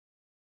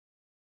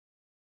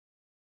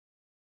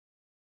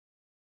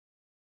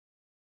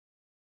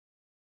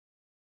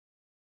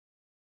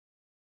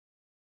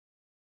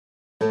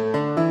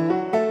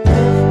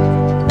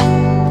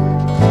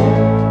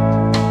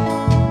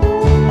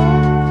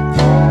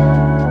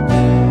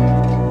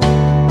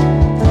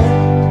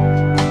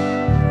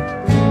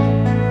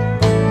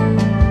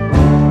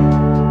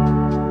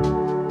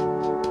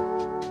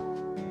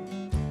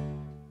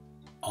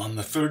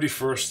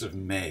31st of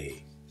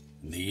May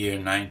in the year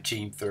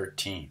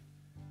 1913,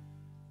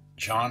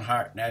 John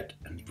Hartnett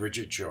and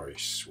Bridget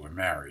Joyce were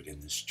married in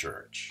this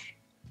church.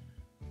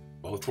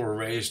 Both were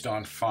raised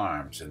on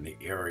farms in the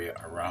area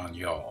around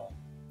Youghal,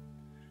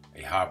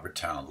 a harbour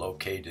town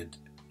located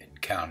in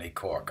County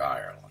Cork,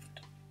 Ireland.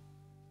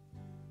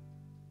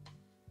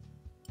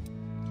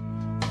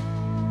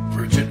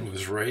 Bridget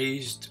was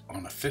raised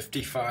on a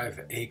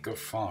 55-acre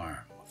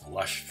farm with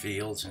lush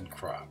fields and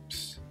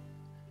crops.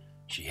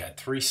 She had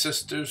 3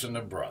 sisters and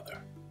a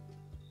brother.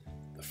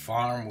 The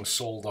farm was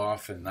sold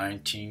off in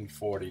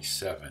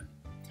 1947,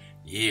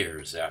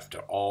 years after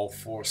all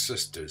 4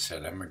 sisters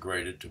had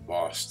emigrated to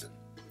Boston.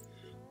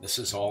 This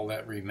is all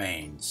that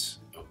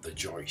remains of the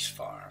Joyce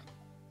farm.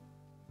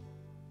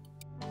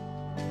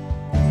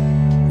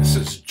 This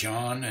is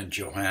John and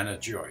Johanna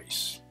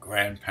Joyce,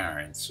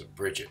 grandparents of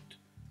Bridget,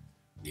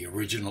 the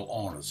original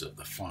owners of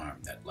the farm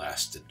that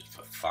lasted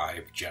for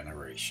 5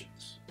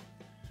 generations.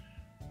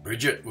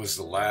 Bridget was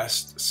the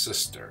last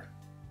sister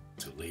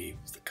to leave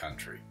the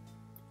country.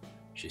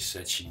 She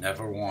said she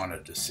never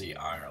wanted to see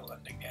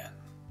Ireland again.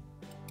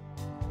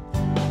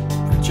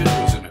 Bridget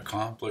was an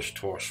accomplished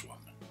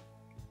horsewoman.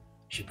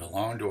 She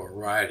belonged to a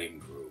riding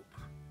group,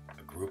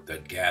 a group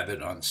that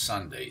gathered on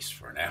Sundays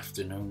for an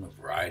afternoon of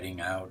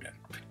riding out and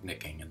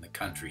picnicking in the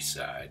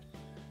countryside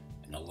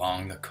and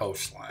along the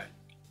coastline.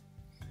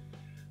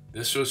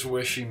 This was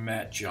where she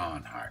met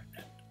John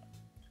Hartnett.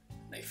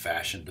 They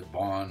fashioned a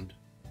bond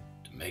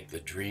to make the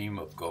dream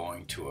of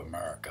going to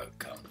America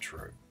come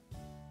true.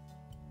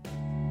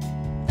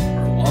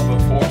 Her love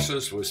of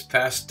horses was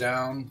passed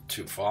down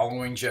to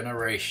following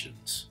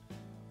generations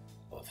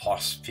of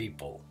horse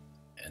people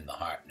in the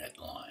Hartnett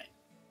line.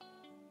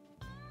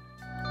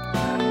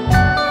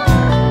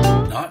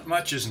 Not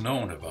much is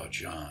known about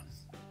John.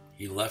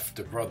 He left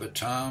a brother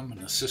Tom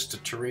and a sister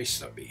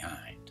Teresa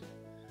behind.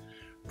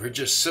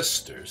 Bridget's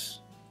sisters,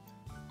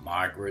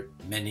 Margaret,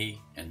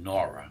 Minnie, and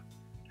Nora,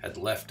 had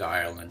left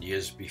Ireland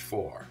years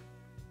before,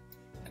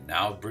 and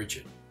now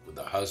Bridget, with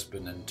a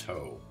husband in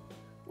tow,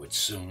 would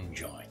soon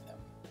join them.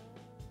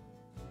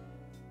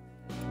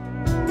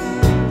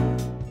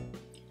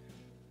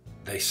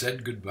 They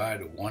said goodbye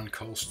to one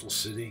coastal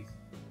city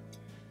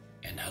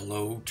and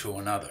hello to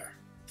another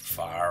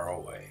far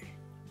away.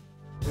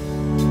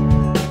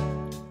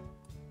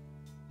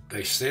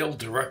 They sailed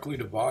directly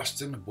to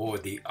Boston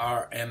aboard the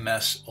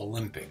RMS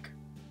Olympic.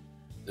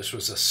 This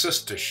was a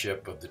sister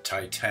ship of the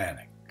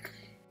Titanic.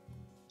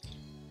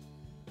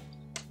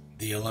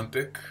 The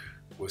Olympic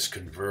was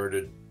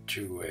converted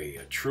to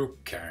a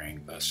troop-carrying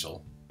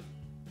vessel,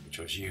 which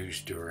was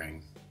used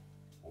during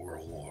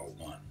World War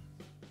I.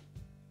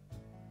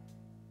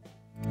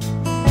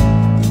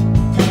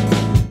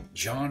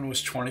 John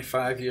was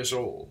 25 years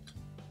old.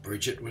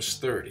 Bridget was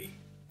 30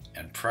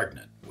 and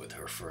pregnant with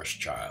her first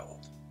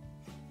child.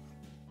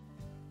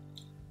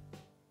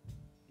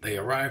 They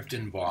arrived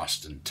in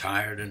Boston,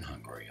 tired and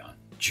hungry, on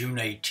June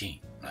 18,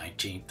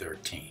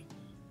 1913,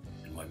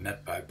 and were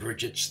met by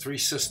Bridget's 3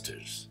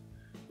 sisters,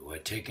 who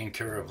had taken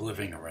care of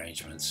living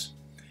arrangements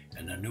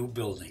in a new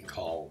building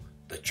called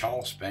the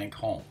Charles Bank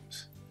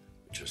Homes,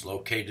 which was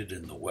located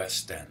in the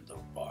West End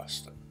of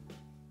Boston.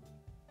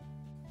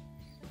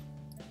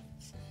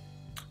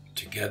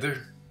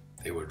 Together,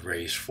 they would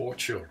raise 4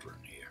 children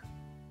here: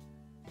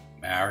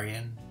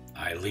 Marion,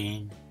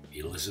 Eileen,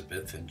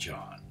 Elizabeth, and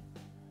John.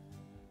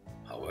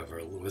 However,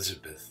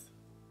 Elizabeth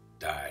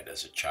died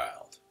as a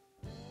child.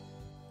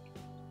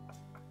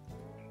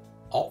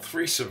 All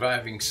 3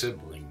 surviving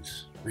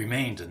siblings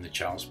remained in the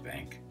Charles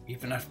Bank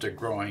even after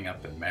growing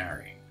up and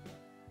marrying.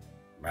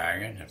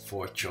 Marion had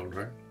 4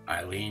 children,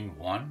 Eileen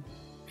 1,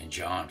 and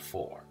John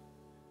 4.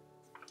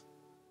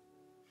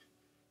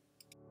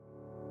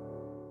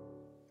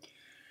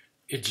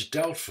 It's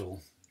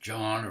doubtful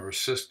John or his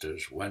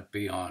sisters went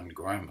beyond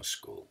grammar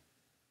school.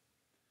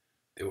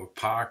 There were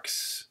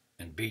parks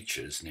and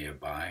beaches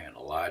nearby and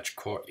a large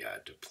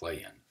courtyard to play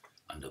in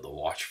under the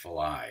watchful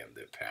eye of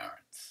their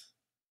parents.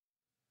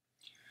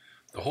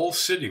 The whole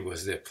city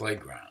was their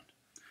playground,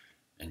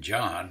 and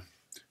John,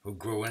 who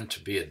grew into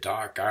be a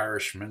dark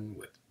Irishman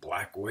with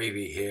black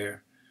wavy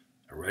hair,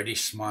 a ready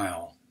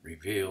smile,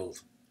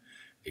 revealed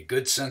a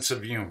good sense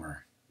of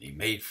humor. He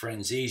made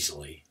friends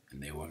easily,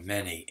 and they were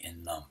many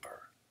in number.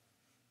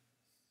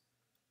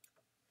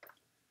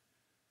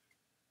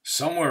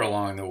 Somewhere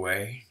along the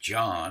way,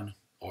 John,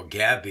 or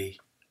Gabby,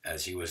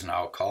 as he was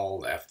now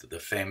called after the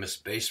famous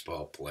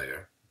baseball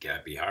player,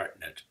 Gabby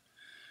Hartnett,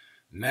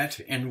 met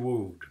and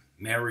wooed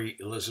Mary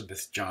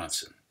Elizabeth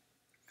Johnson.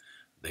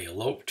 They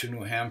eloped to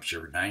New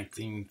Hampshire in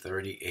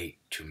 1938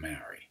 to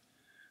marry.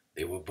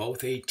 They were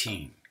both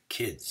 18,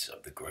 kids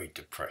of the Great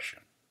Depression.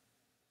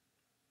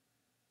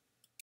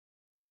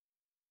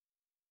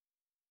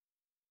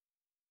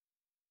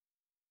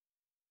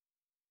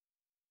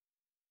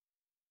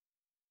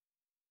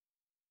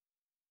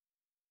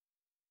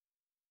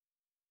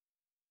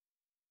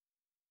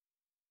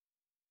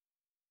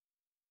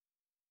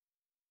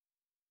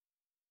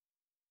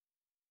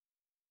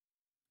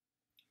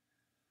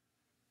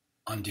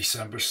 On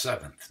December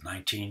 7th,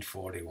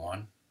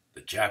 1941, the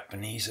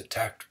Japanese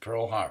attacked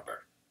Pearl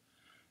Harbor,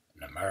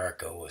 and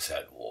America was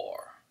at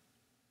war.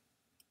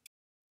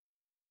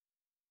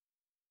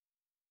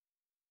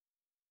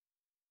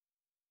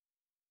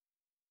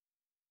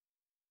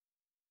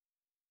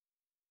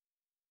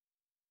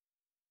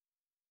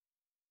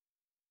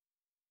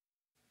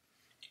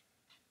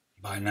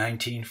 By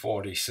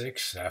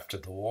 1946, after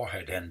the war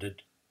had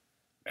ended,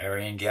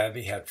 Mary and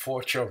Gabby had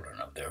 4 children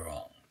of their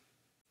own.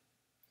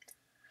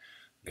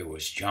 There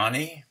was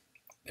Johnny,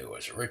 there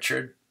was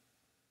Richard,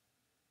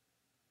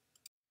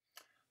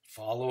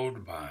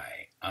 followed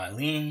by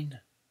Eileen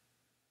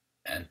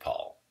and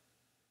Paul.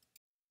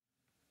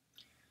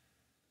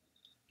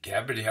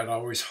 Gabby had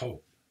always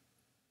hoped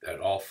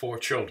that all 4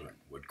 children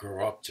would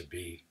grow up to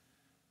be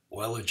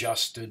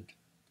well-adjusted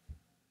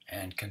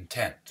and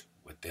content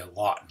with their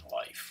lot in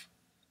life.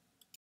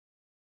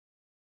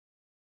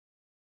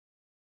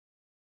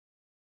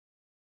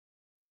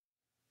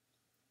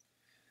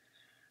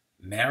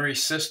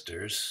 Mary's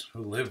sisters,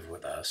 who lived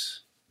with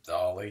us,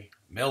 Dolly,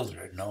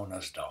 Mildred, known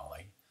as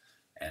Dolly,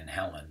 and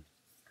Helen,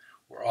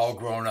 were all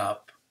grown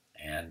up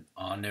and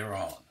on their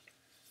own.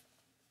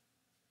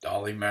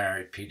 Dolly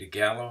married Peter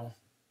Gallo,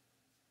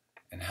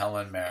 and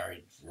Helen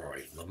married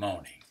Roy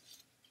Lamoni.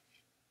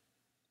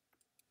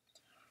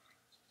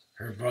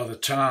 Her brother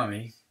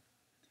Tommy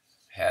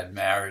had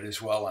married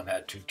as well and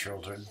had 2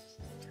 children.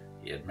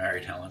 He had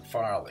married Helen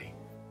Farley.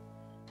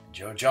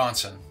 Joe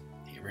Johnson,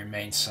 he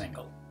remained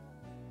single.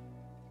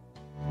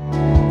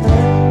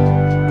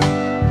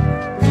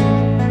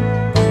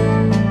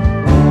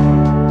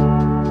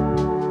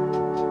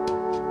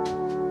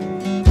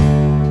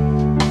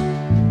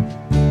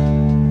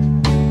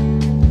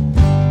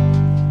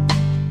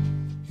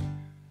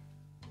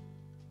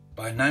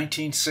 By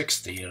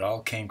 1960, it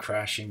all came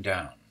crashing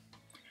down.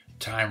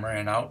 Time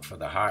ran out for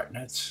the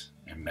Hartnetts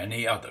and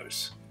many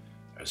others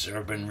as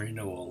urban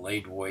renewal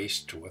laid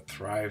waste to a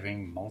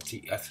thriving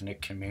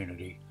multi-ethnic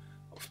community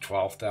of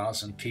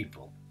 12,000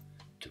 people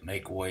to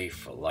make way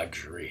for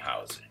luxury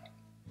housing.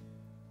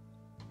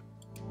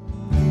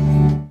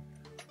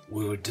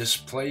 We were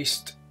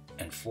displaced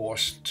and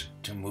forced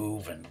to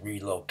move and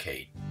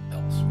relocate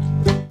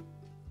elsewhere.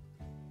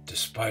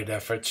 Despite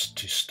efforts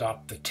to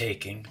stop the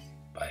taking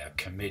by a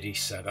committee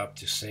set up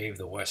to save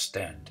the West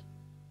End,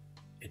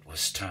 it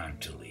was time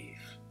to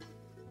leave.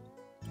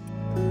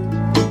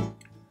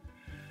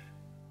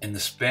 In the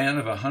span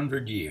of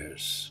 100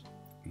 years,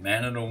 a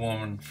man and a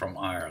woman from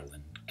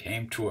Ireland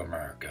came to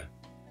America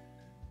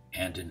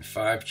and in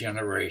 5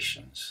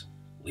 generations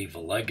leave a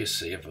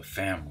legacy of a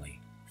family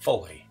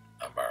fully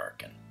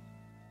American.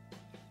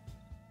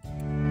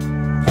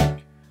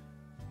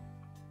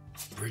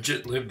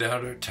 Bridget lived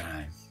out her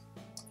time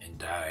and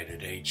died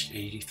at age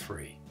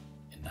 83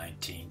 in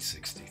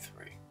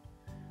 1963.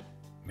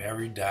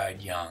 Mary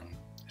died young,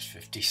 at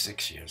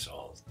 56 years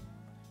old.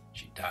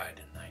 She died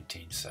in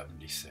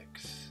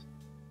 1976.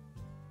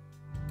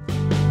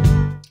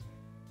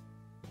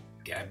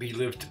 Gabby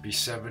lived to be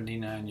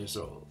 79 years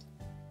old.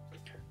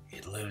 He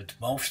lived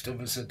most of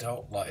his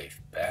adult life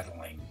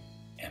battling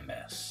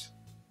MS.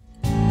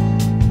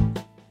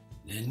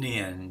 In the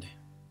end,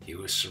 he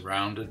was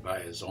surrounded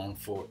by his own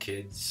 4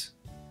 kids,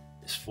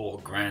 his 4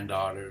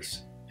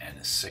 granddaughters, and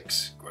his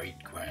 6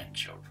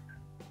 great-grandchildren.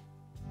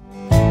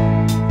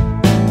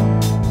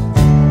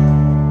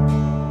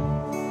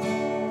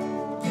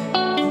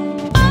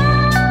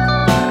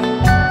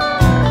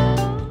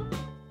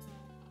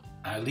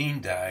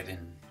 Eileen died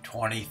in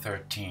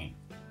 2013.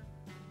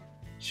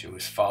 She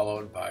was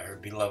followed by her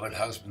beloved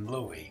husband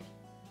Louis,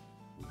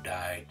 who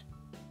died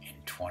in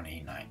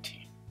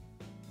 2019.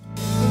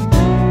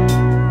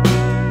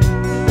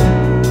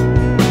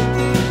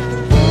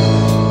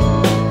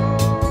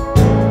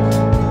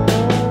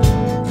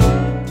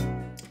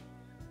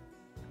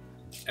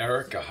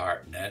 Erica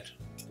Hartnett,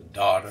 the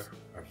daughter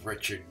of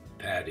Richard and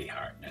Patty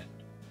Hartnett,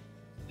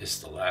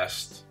 is the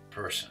last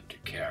person to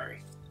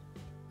carry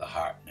the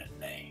Hartnett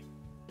name.